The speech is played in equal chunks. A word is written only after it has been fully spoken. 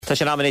Tá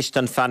sé amnéis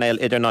an fanel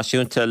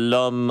idirnáisiúnta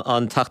lum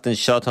an tatan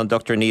seo an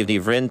Dr. Niamh Ní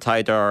Bhrinn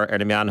taidar ar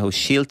na meanthú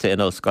síalta in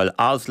Ollscoil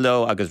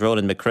Oslo agus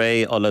Roland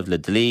McRae Olav le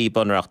Dlí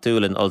bunarach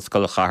dúil in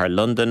Ollscoil Chathair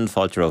London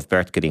fáiltear óh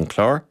Bert Godín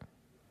Clár.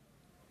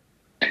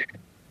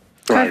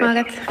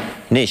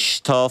 Nis,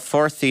 tá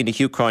forsaí na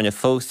Ucraine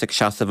fós ag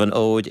seasamh an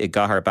óid I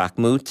gcathair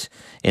Bakhmut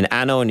in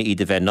anón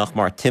iad a bheith nach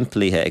mar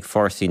timplíthe ag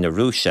forsaí na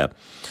Rúise.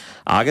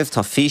 Agus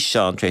tá físe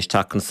an tréis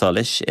tacan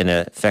solis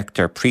ina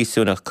feictar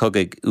príosúnach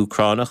cogaigh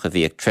Ucránach a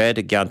bhí ag tréad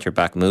a geantar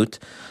Bakhmut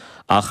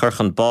a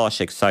churchan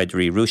báis ag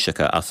saidirí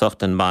Rúiseacha a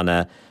sochtan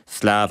mana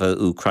Slava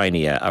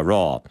Ukrainia a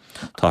rá.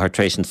 Tá th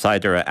tréis an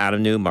saidar a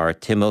anamnú mar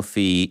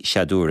Timofey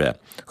Shadura,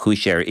 chuaigh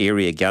sé ar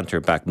éirí a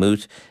geantar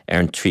Bakhmut ar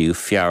an tríú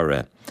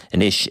fiabhra.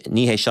 Inis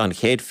ní hé seán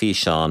chéad fí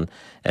seán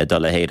dá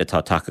le héad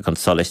atá take chun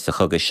solis sa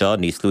chuga seo,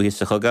 níos luúthaí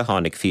sa chuga,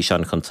 tháinig fí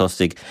seán chun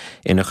tosaigh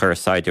ina chur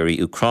saidirí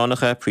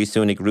Ucránacha,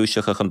 príosúnach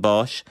Rúiseacha chun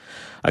báis,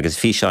 agus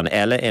fí seán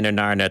eile inar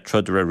nána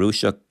trudra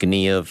Rúiseach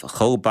gníomh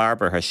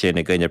chóbarbartha sin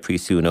a gcuine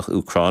príosúnach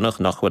Ucránach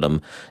nach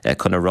bhfuil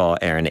chun rá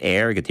ar an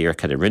air go dtíor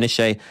cad a rinne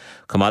sé.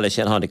 Cumáile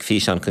sin tháinig fí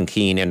seán chun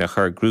cín ina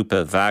chur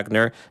grúpa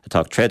Wagner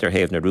atá treidir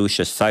héamh na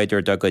Rúise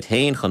saidir do go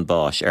héin chun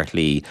báis ar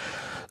lí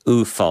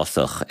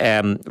úfásach.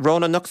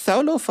 Róna nach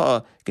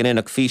saolófa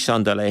gannach fí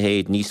seán de le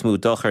héad níos mú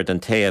dochar den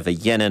taobh a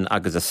dhéanaan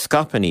agus a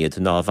scapaníad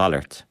ná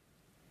bhallart.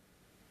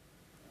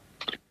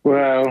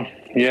 Well,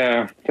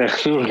 yeah, gur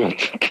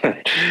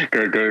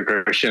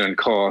sin an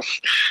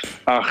cás.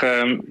 Ach,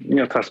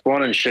 tá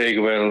spáin sé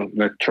go bhfuil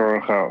na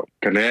tuircha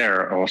go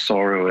léir ó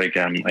sóú ag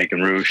an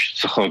rúis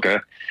sa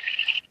chuga.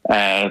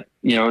 Tá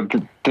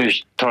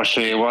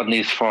sé bhhad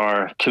níos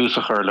fearr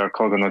túsachar le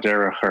cogan nó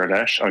deire chuir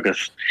leis,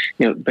 agus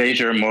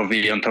Béidir má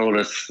bhí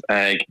antólas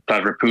ag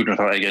Vladimir Putin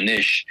atá ag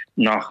anis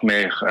nach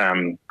méid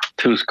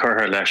tús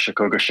curtha leis a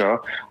coga seo,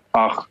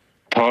 ach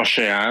tá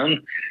sé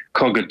an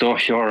cogad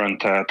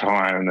dótheoranta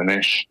tá an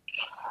anis.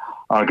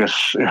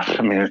 Agus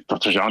tá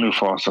anú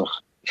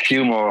fásach.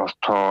 Fiú má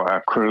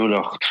tá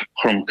cruúlacht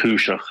chum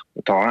cúiseach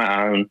tá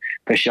ann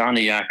be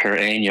seanna dhechar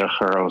aine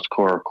chur os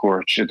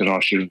cuairt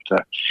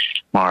idirnáisiúnta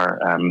mar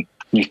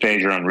ní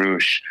féidir an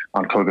rúis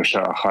an coga se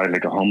a chaile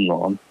go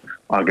thomláin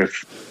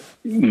agus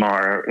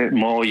mar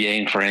má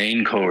dhéon for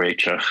aon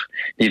córéiteach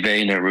ní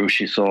bhéine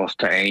rúisí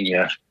sásta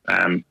aine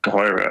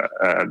gohaire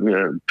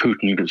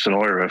Putin san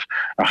áirimh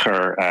a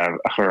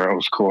chur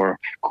os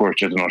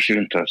cuairt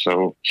idirnáisiúnta.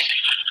 So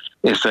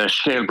is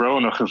scéal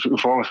brónach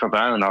fágus go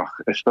bannach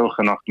is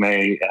stocha nach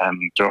mé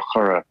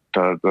drochura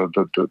do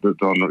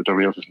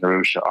réaltas na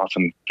Rúise as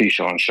an físe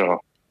an seo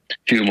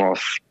fiú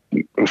más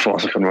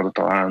fásach an rud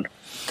atá an.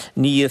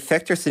 Ní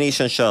feictar san níos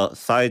an seo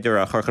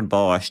saidir a churchan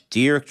báis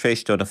díreach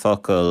tréistú na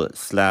focail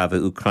Slava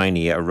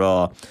Ukrainia a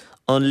rá.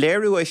 An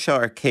léirú é seo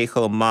ar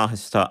cécho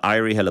maithas tá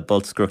éirithe le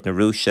bolscrúach na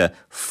Rúise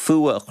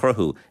fua a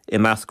chruthú I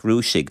measc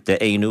Rúisig de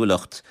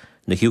éonúlacht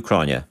na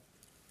Ucraine.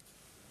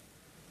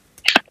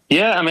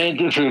 Yeah, I mean,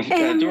 this is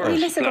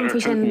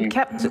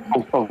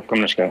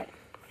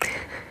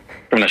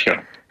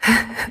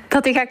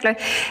Tá tú ceapla.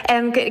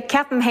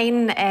 Ceapan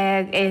hain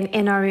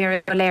in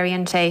áir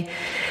léironn sé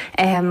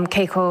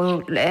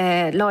cécho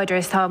láidir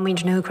tá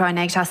muintir na Ucraine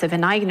ag seasamh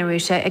in aigen na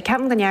Rúise.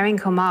 Ceapan go nearing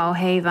comá ó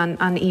thaobh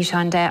an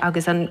íseán de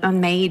agus an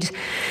méid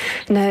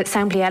na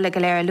sampla eile go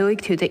léir luigh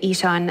tú de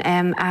íseán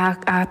a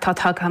tá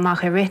tagtha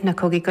amach a rithna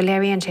cogaí go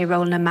léironn sé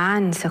ról na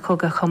man sa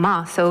coga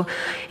chomá. So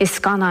is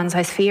scanán sa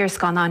fíor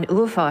scanán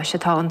uafá se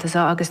tá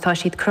antasá agus tá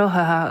siad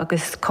cruthathe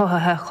agus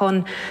cothathe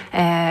chun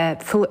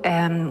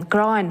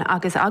gráin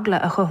agus agla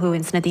a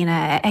chohuin na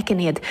dina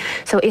ekeniad.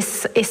 So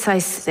is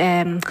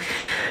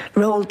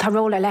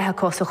róla lethe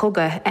cos a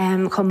chuga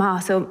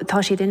chomá, so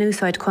tá si den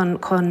úsáid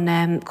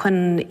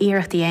chun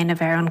íirechttaí éana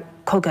bhar an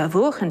coga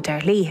bhuachant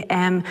ar lí.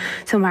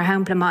 So mar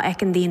hapla má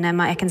ekendína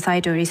má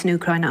ekensáidúrís na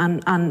Ucraine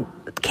an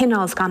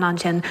cinál gan an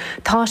sin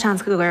tá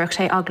seans go gurach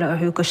sé agla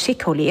arthú go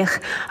sicólíoch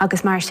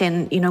agus mar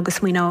sin go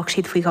smuoineach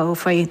siad faoi go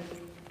faoi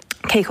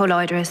cécho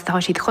láidir is tá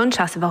siad chun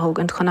seasa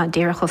bhthógant chuna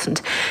díire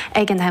chusant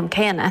ag an them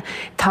céine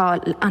tá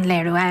an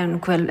léirú ann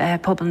ghfuil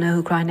pobl na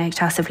Ucraine ag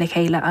seasamh le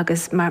chéile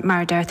agus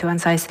mar deirú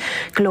anáis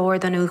glór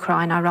den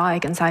Ucraine a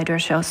ráig an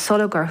saidir seo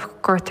solagur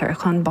gurtar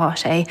chun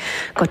báis é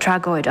go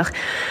tragóideach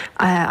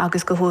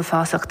agus go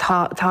thuúfásach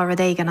tá rud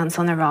éigen an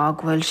sonna rá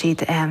bhfuil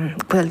siad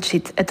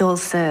a dul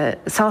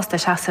sásta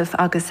seasamh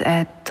agus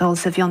dul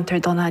sa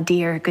bhiontar donna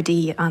dír go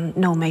dtí an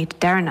nóméid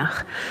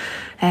déirnach.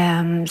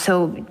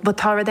 So, but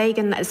tá rud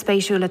éigen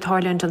spéisiúla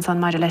Thailand an san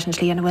maidir leis an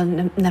slí an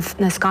bhfuil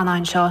na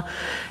scanáin seo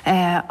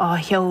á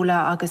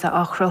cheola agus a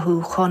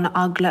chruthú chun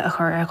agla a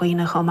chur ar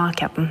ghoine chomá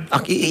ceapan.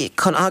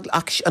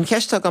 An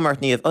ceiste go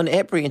mart níomh an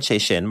ébrionn sé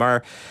sin,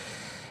 mar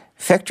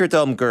feictar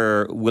dom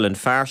gur bhfuil an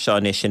fear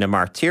seán is sin a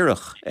mar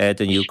tíreach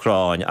den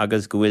Ucráin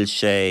agus go bhfuil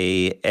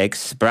sé ag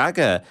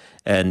spreaga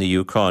na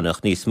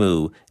Ucránach níos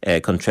mú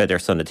chun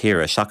treidir san na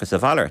tíre seachas a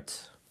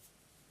bhallart.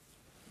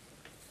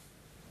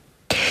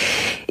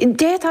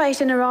 Détá é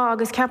sin ará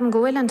agus ceapan go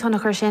bhfuil an tonna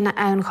chuir sin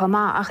ann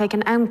chomá ach ag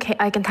an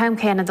taim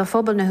céanna do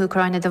phobal na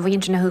Ucraine do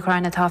bhhaintre na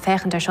Ucraine tá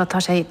fechantar seo tá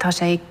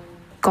sé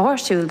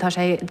gáirsúil tá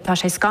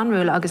sé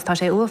scanrúil agus tá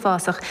sé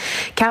uafásach.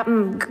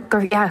 Ceapan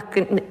gur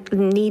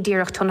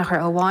nídíireach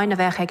tunnachar ó bháin a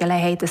bheith ag go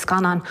lehéad a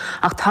scanan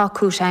ach tá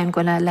cúiséim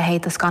go le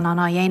lehéad a scanan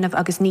á dhéanamh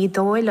agus ní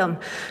dóilm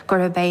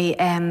gur bé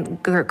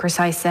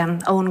guráis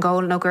ón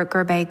ggóil nó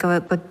gur bé go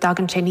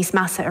dagan sé níos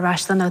measa a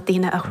reistan nó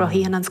daine a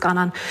chrothíon an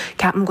scanan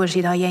ceapan gur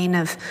siad á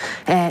dhéanamh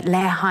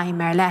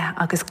lehaim ar le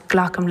agus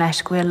ghlacham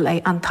leis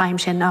ghfuil an taim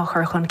sin nach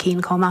chur chun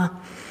cín comá.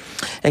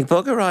 Ag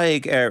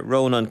bogaráig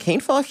Rónan,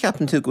 cén fá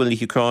cheapan tú ghfuil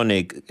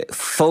Ucráinnig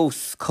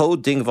fós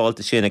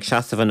códingháilta sin ag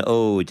seasamh an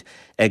óid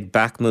ag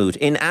Bakhmut.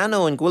 In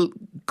anóin ghfuil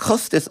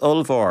costas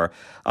olmhór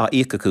á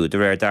ícacú de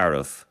réir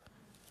darmh.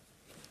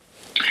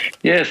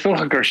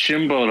 Socha gur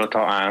simbol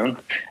atá ann.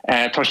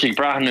 Tá sig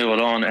brathnú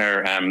aláin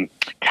ar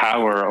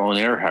cabhar ón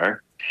iarthar.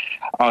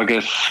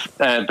 Agus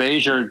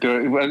Béidir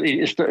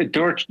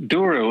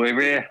dúrú I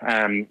ré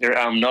ar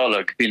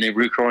amnálag bhín é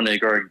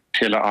rúcrónaigh gur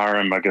tiile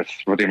arm agus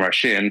rudí mar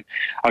sin,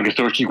 agus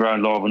dúirtí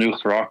gran láh an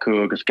uachtar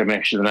acu agus go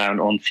méid an an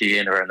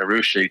ontíon ar an na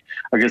rúsí.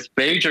 Agus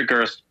Béidir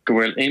gur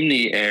bhfuil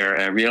imní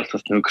ar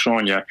rialtas na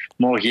Ucráine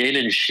má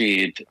dhéanann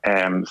siad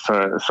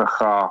sa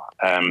chá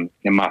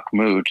I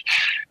Bakhmut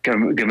go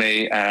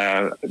mé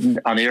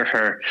an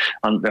iarthar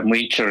an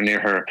muintear an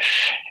iarthar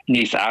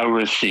níos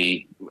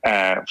áhrasaí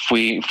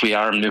faoi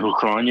arm na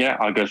Ucráine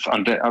agus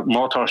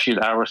mátá siad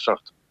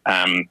áhrasacht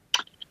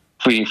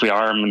faoi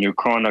arm na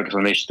Ucráine agus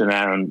an éiste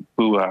an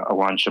bua a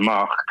bhain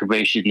semach go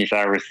bhéh siad níos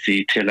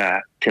áhrasaí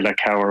tiile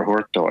cabhar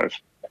thuirtáibh.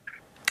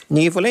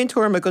 Ní bhfuil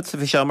túir a go sa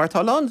bhí se mar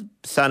tá lán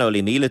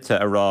sanolí mílete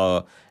a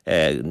rá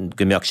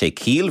gombeoch sé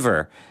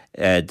cíalmhar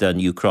den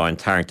Ucráin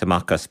tarnta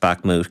amachchas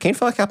Bakhmut. Cén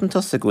fá ceapan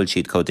tusa ghfuil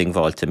siad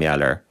códingháilta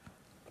meallar?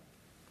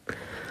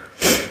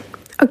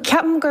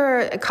 Ceapan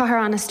gur caithear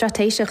anna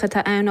stratéiseach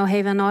atá ann ó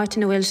thaobh an áit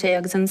na bhfuil sé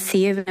agus an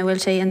siomh na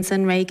bhfuil sé in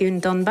san réigiún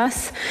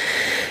Donbass.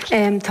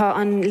 Tá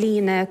an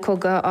líne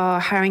coga á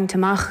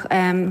Haringtamach,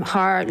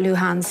 thar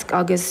Luhansk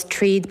agus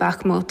tríd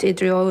Bakhmut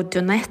Idró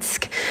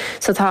Donetsk.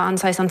 So tá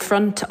anáis an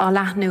front á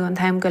leathnú an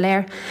taim go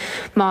léir.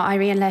 Má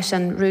éiríonn leis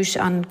an rúis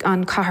an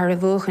caithear a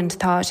bhuachant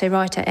tá sé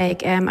ráite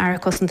ag ar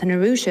cosanta na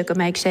rúise go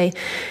méid sé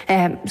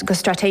go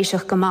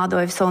stratéiseach go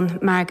mádóibh son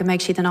mar go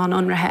méid siad an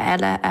onrathe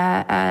eile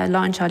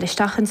láinseáil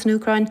isteachchan san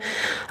Ucráin.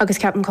 Agus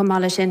ceapan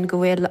comála sin go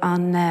bhfuil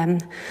an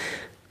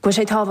go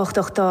sé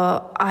táhachtach do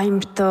aimim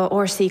do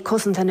orsaí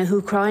cosanta na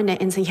Ucráine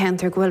in san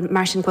cheantar ghfuil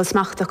mar sin ghfuil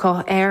smachtach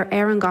ar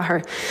an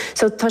gcathair.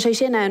 So tá sé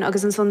sin ann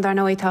agus an son dar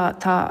nóid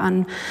tá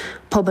an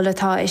pobl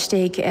atá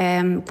istigh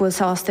bhfuil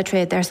sásta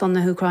tréad ar son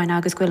na Ucráine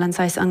agus ghfuil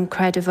an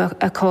creidimh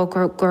a có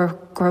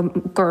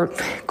gur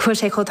chuil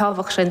sé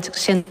chotábhacht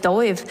sin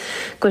dóibh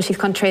ghfuil siad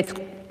chun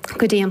tréad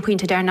go dtí an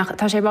puinte dénach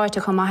tá sé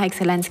ráite chu maithaigh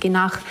Zelensky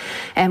nach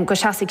go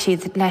seaigh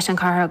siad leis an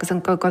chathair agus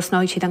go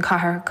snáid siad an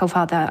chathair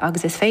comhfada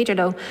agus is féidir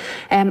lo.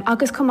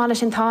 Agus cumála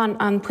sin tá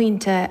an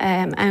puinte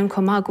an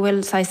comá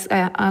ghfuil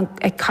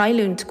ag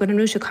caiúnt go an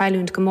rúise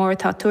caiúnt go mór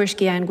tá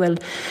tuairiscí an ghfuil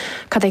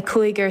cad é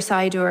cúigear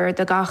saidúir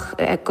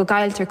go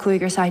gailtar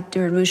cúigear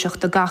saidúir rúiseach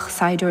do gach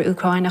saidúir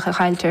Ucráinach a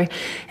chailtar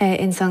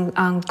in san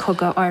an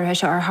cogad áirithe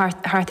seo ar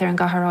hartar an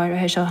gahar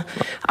áirithe seo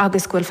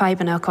agus ghfuil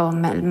feibanna có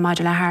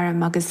maidir le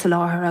harm agus sa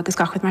láthair agus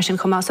gachud mar sin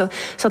comá. So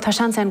tá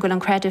sean sem ghfuil an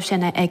creidimh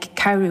sinna ag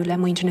ceirú le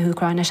muintear na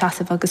Ucráine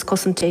seasamh agus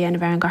cosanta ana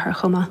bhar an gahar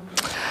chuma.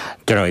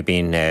 Dúirt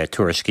bín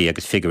tuairiscí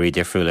agus figurí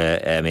difriúla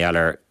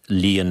meallar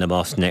líon na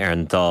másna ar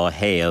an dá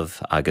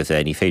héamh agus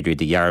ní féidir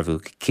de dhearbhú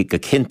go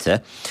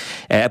cinnte.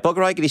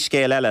 Bograig í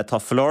scéal eile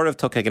tá flóramh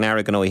tu ag an air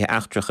an óithe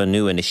eachtracha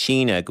nua na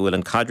Síne go bhfuil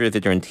an cadrih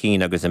idir an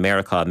tí agus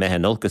America methe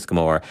nolgus go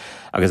mór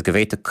agus go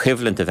bhhéit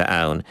equivalent a bheith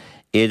ann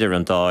idir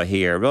an dá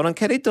hir. Rónan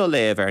ceir dó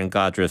léamh ar an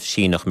gadrih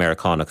Sínach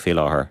Americánach fi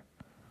láthair?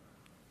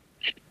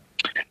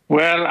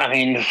 Well, I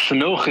mean,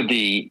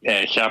 sanochadí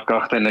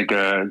seapgacht in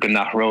go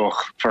nachróch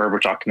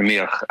ferberach na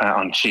míoch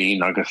an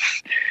Sín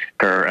agus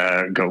gur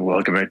go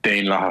bhfuil go méid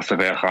déin lechas a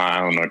bheith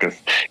ann agus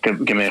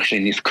go méid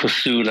sin níos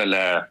cosúla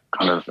le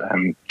kind of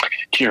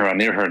tír an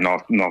níorthar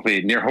ná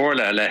bhí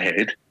níorthóla a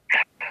lehéad.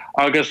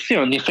 Agus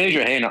ní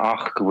féidir héine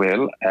ach go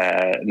bhfuil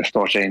na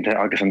Stáitséinte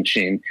agus an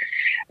Sín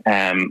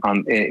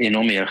an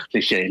inomíocht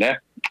li chéile.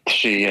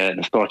 Si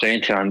na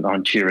Stáitséinte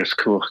an tíras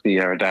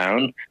cuachtaí ar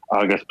dain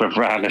agus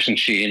bevra leis an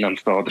Sín an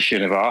stáda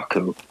sin a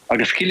acu.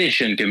 Agus ciile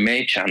sin go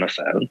méid seannas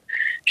ann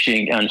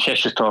sin an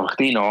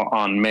seisitáchtaí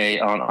an mé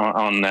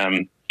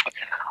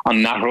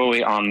an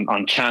nachróí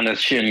an teannas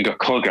sin go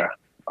coga.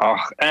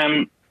 Ach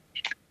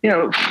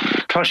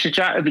tá sé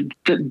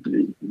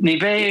ní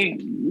bheith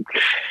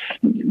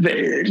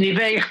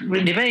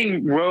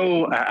ró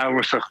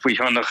áhasach faoi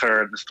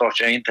thonnachar na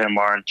Stáitséinte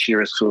mar an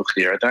tíras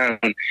cuachtaí ar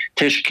dain.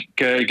 Tis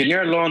go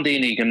níor lán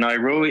daoine go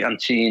Nairobi an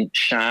tí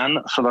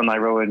sean so an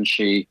Nairobi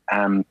si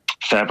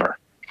sever.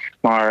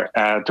 Mar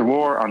de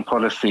bhór an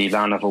policy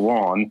lean of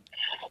bháin,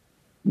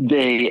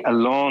 they a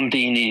lán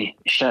daoine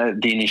sean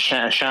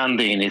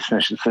daoine sa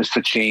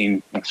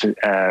tí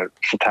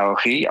sa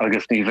tauchaí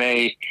agus ní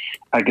bheith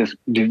agus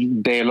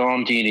dé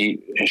lán daoine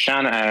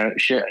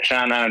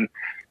sean an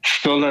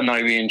Stolen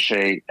Irene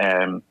sé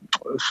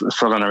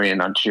Stolen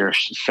Irene an tír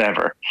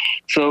sever.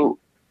 So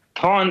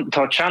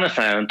Tá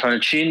Chanafan tá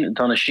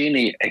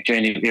Shini ag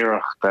Jenny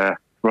Virach de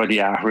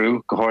Rudi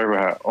Ahru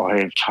gohoire ó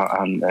heh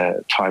an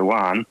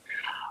Taiwan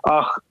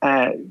ach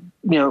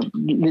ni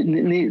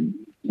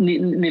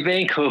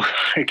venko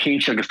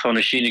King agus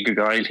tá Shini go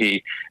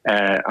gailhí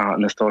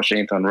an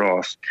Stáisiint an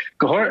Ross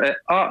gohoir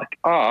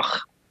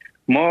ach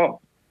má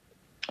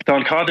Tá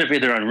an cadr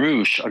viidir an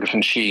rúis agus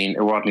an sin I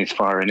bhhad níos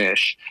fearr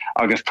inis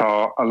agus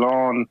tá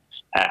alán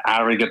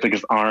airgad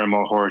agus arm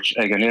á thuirt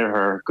ag an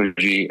iarthar go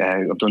dtí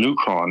don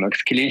Ucrán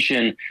agus cilíonn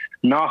sin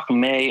nach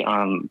mé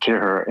an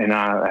tíorthar in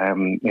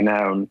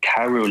ann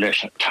cabhrú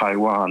leis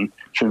Taiwan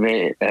sa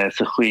bheith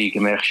sa chuí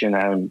gombeadh sin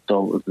ann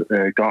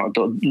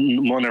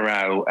muna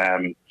rá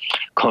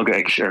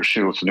cogadh ar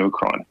siúil an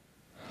Ucrán.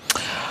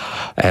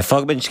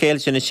 Fogban scéil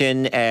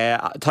sin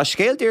tá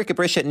scéil dúir go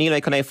brise níl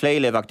chun é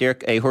phléileh ach dúir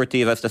é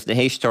thuirtaí bheits na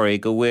héistóirí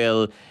go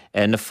bhfuil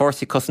na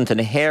fórsaí cosanta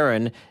na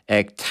hÉireann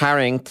ag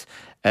tairringt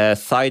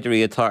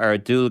saidirí atá ar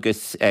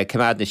dúlgus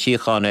cumad na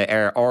síochána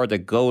ar orda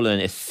Golan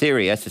is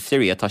Syria sa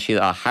Syria tá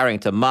siad a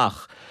tharraingt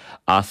amach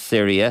as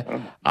Syria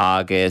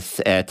agus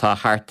tá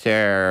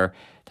hartar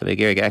tá bh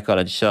géir eáil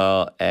an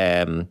seo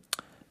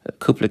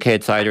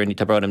cúplacéad saidir ní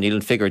tabbrám níl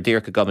an figur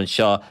dír go gaman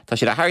seo. Tá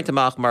siad a tharraingt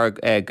amach mar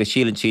go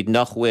sílann siad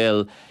nach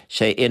bhfuil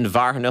sé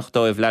inmharnach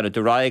dóibh lena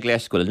do raig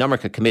leis goil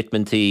namarcha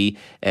commitmentí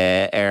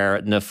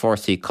ar na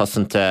fórsaí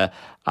cosanta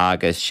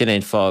agus sin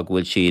éon fág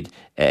bhfuil siad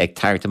ag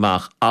tairt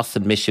amach as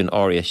an mission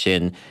áirithe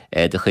sin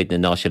de chuid na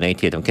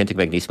náisiúntaíad an cinnte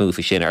beag níos smú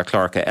fa sin ar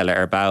chláircha eile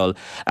ar bail.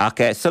 Ach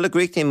sulla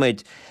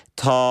gríicnímuid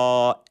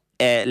tá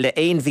le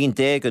ein bhín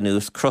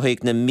déganús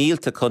cruthaigh na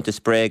mílta chunta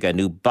spréige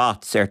nó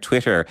bots ar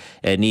Twitter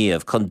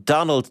níomh chun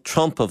Donald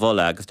Trump a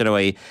bhola agus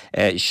duna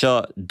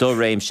seo dó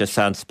réimse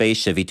san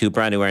spéise bhí tú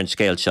breanú ar an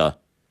scéil seo.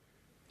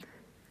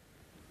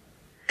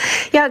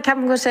 Ja,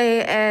 ceapan go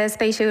sé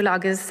spéisiúil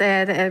agus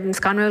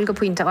scanúil go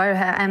puinte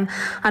áirithe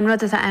an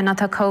rud atá anna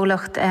tá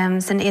cólacht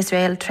san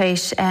Israel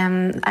tréis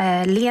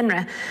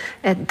líonra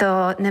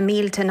do na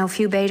mílta nó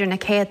fiú beidir na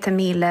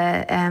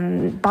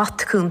 100,000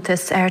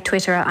 botcúntas ar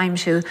Twitter a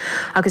aimsú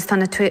agus tá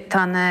na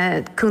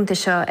cúnta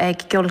seo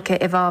ag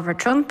geolcha I bhábhar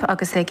Trump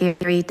agus ag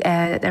irid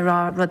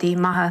rá rudí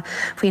maithe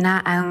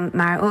faoine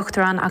mar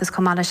uachtarán agus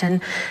comála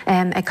sin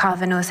ag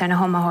cabhanús ar na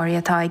homathirí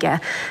atá aige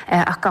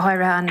ach go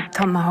háire an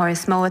tomathirí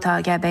smó atá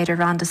aige beidir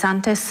Ron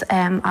DeSantis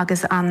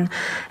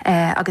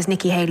agus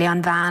Nikki Haley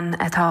an bhean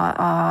atá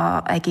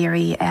ag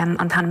géirí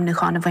an tanam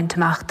nuáin a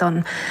bhainteach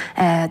don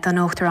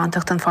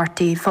uachtarántacht an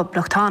fortí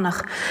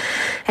foblachtánach.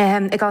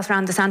 I gás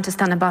Ron DeSantis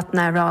dan na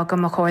batna rá go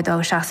mo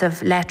chódó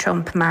seasamh le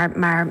Trump mar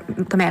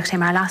gombeadh sé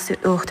mar lasú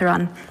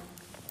uachtarán.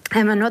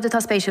 An rud atá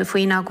spéisiú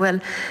faoine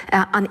bhfuil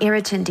an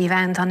iritin díobh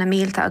ann tá na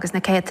mílta agus na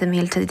 100,000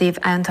 díobh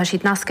ann tá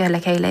siad nasca le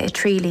chéile I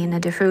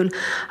trílína de friúil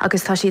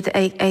agus tá siad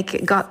ag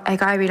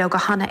gaiirí go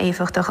hana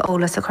éfachtach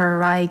ólas a chur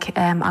raig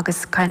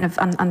agus kind of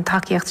an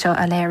takeíocht seo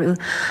a léirú.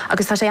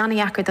 Agus tá sé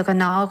annaheacair do go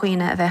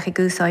nághine a bheith I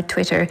gúsáid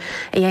Twitter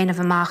I dhéanamh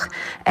amach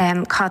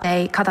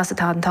cad as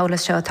atá an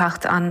tolas seo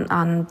tacht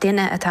an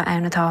duine atá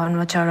ann atá an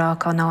ruteará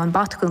go ná an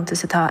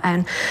batcúntas atá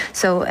ann.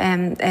 So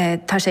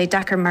tá sé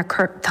dechar mar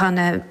tá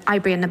na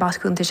eibríonn na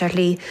batcúntas ar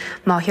lí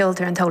má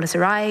heoltar an tolas a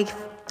raig,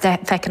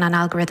 fecin an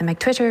algorithm ag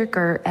Twitter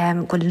gur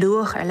go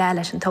luach ar le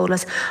leis an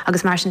tolas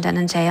agus mar sin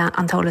denan sé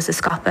an tolas a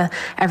scape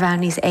ar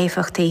bhean níos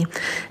éifachtaí.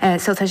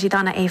 So tá siad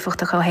anna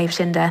éifachta ó héimh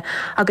sin de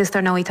agus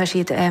tar nóí tá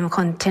siad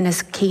chun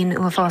tinnis cín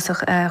u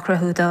fásach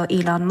chruthú do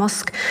Elon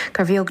Musk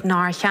gur bheog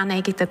nar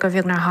cheannaigh gur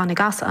bheog nar tháinig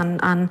gas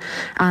an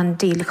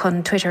díl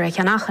chun Twitter ag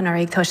cheannachan ar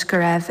ag tuis go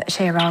raibh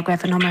sé rá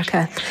greibh an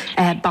nómarcha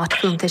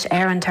batcúntais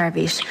ar an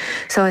tarbhís.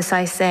 So is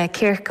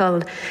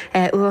cíircail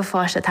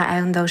uafáiste tá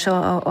ann dó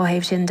seo ó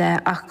héimh sin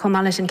de ach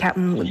cumála sin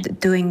ceapan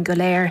doing go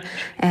léir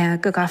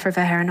go gafar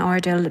bheith ar an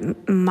ordeal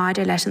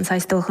maidir leis an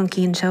sais dulchan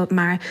cín seo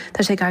mar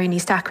tá sé gairí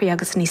níos stacrií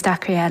agus níos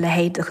stacrií le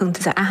héad a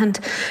chuntas a ahand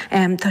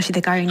tá si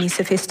de gairí níos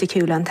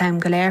sophisticúil an taim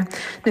go léir.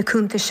 Na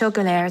cúntas seo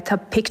go léir tá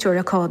picú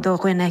aá do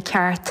ghuine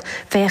ceart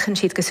féchan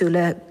siad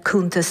gosúla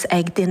cúntas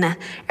ag duine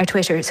ar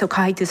Twitter, so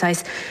caiú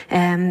sais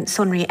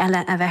sunraí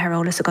eile a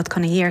bheithrólas a god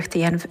chuna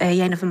dhéirchtaí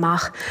dhéanamh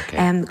amach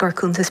gur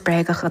cúntas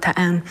bréagach atá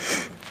ann.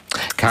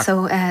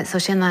 So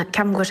sinna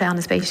ceam go sé an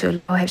spéisiúil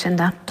ó héh sin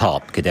da.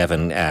 Tá go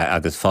devan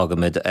agus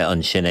fágamid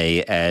an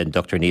sinné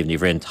Dr. Niamh Ní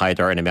Bhrín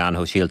Taidir ina meán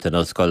ho síalta an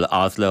Ollscoil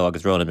Oslo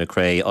agus Ronan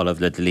McRae Olav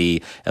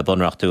Lidley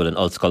bunrachtúil an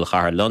Ollscoil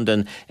Chahar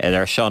London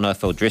ar seanna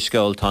fó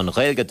driscoil tá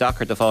réilge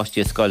dachar de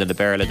fáistí scoil in na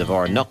Béarla de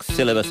bhar nach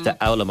syllabus de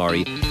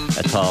Aulamorí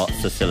atá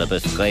sa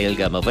syllabus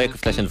gailge má bhéh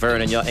leis an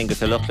bhirna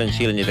agus a Luchlann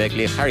sílan i bheith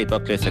lí Harry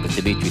Bucklis agus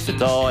Dimitri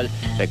Sadáil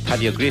beag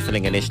Paddy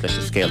O'Griefeling in isis leis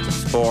a scéalta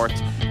sport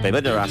be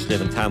muidir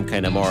asliv an tam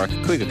céine mór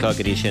chuig a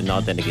clogadí sin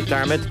ná dennig I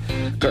Darmid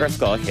gur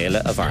sá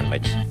chéile a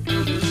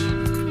bharnmaid.